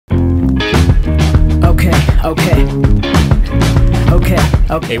Hey,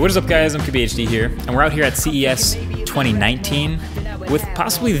 what is up guys, I'm KBHD here, and we're out here at CES 2019 with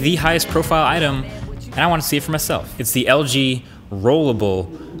possibly the highest profile item, and I want to see it for myself. It's the LG Rollable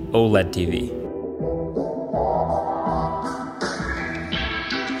OLED TV.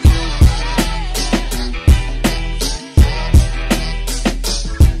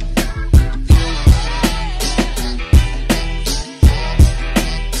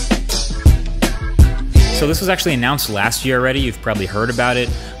 So this was actually announced last year already. You've probably heard about it,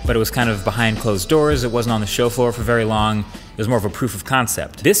 but it was kind of behind closed doors. It wasn't on the show floor for very long. It was more of a proof of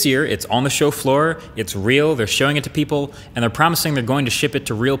concept. This year, it's on the show floor, it's real, they're showing it to people, and they're promising they're going to ship it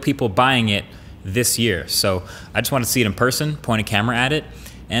to real people buying it this year. So I just wanted to see it in person, point a camera at it,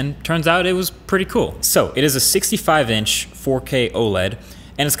 and turns out it was pretty cool. So it is a 65-inch 4K OLED,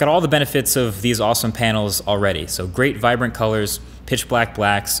 and it's got all the benefits of these awesome panels already. So great vibrant colors, pitch black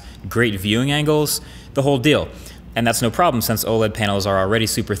blacks, great viewing angles, the whole deal. And that's no problem since OLED panels are already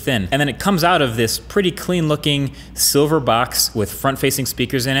super thin. And then it comes out of this pretty clean looking silver box with front facing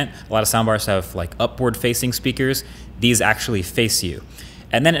speakers in it. A lot of soundbars have like upward facing speakers. These actually face you.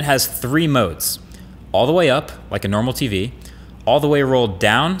 And then it has 3 modes. All the way up, like a normal TV, all the way rolled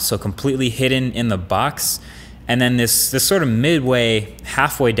down, so completely hidden in the box, and then this sort of midway,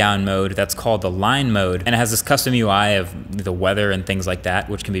 halfway down mode that's called the line mode, and it has this custom UI of the weather and things like that,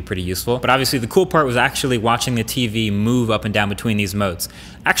 which can be pretty useful. But obviously the cool part was actually watching the TV move up and down between these modes.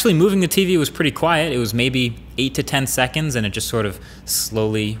 Actually moving the TV was pretty quiet. It was maybe 8 to 10 seconds, and it just sort of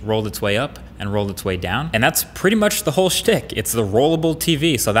slowly rolled its way up and rolled its way down. And that's pretty much the whole shtick. It's the rollable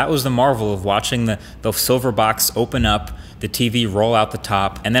TV. So that was the marvel of watching the silver box open up, the TV roll out the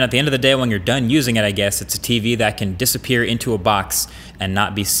top, and then at the end of the day when you're done using it, I guess, it's a TV that can disappear into a box and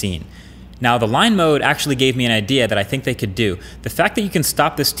not be seen. Now the line mode actually gave me an idea that I think they could do. The fact that you can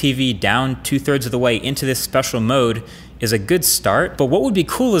stop this TV down 2/3 of the way into this special mode is a good start, but what would be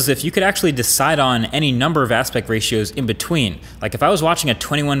cool is if you could actually decide on any number of aspect ratios in between. Like if I was watching a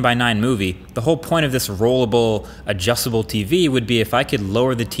 21:9 movie, the whole point of this rollable, adjustable TV would be if I could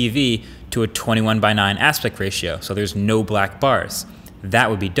lower the TV to a 21:9 aspect ratio, so there's no black bars. That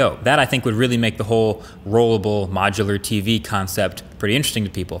would be dope. That I think would really make the whole rollable modular TV concept pretty interesting to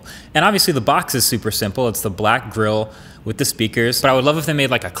people. And obviously the box is super simple. It's the black grill with the speakers, but I would love if they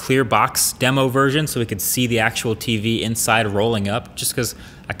made like a clear box demo version so we could see the actual TV inside rolling up, just because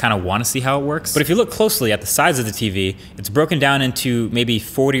I kind of want to see how it works. But if you look closely at the sides of the TV, it's broken down into maybe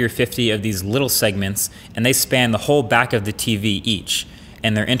 40 or 50 of these little segments, and they span the whole back of the TV each,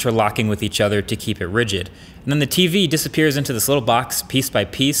 and they're interlocking with each other to keep it rigid. And then the TV disappears into this little box piece by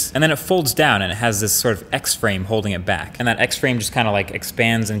piece, and then it folds down and it has this sort of X-frame holding it back. And that X-frame just kind of like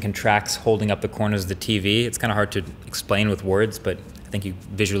expands and contracts, holding up the corners of the TV. It's kind of hard to explain with words, but I think you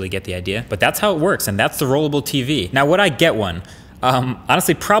visually get the idea. But that's how it works, and that's the rollable TV. Now, would I get one?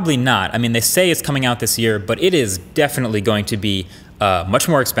 Honestly, probably not. I mean, they say it's coming out this year, but it is definitely going to be much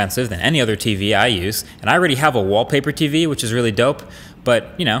more expensive than any other TV I use. And I already have a wallpaper TV, which is really dope.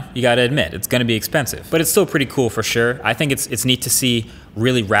 But, you know, you gotta admit, it's gonna be expensive. But it's still pretty cool for sure. I think it's neat to see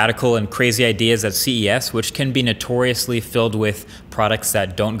really radical and crazy ideas at CES, which can be notoriously filled with products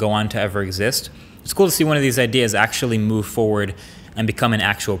that don't go on to ever exist. It's cool to see one of these ideas actually move forward and become an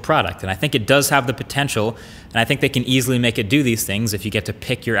actual product. And I think it does have the potential, and I think they can easily make it do these things. If you get to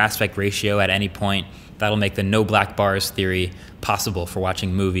pick your aspect ratio at any point, that'll make the no black bars theory possible for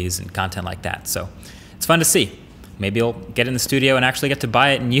watching movies and content like that. So it's fun to see. Maybe I'll get in the studio and actually get to buy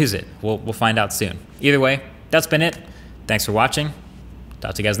it and use it. We'll find out soon. Either way, that's been it. Thanks for watching.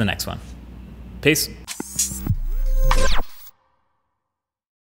 Talk to you guys in the next one. Peace.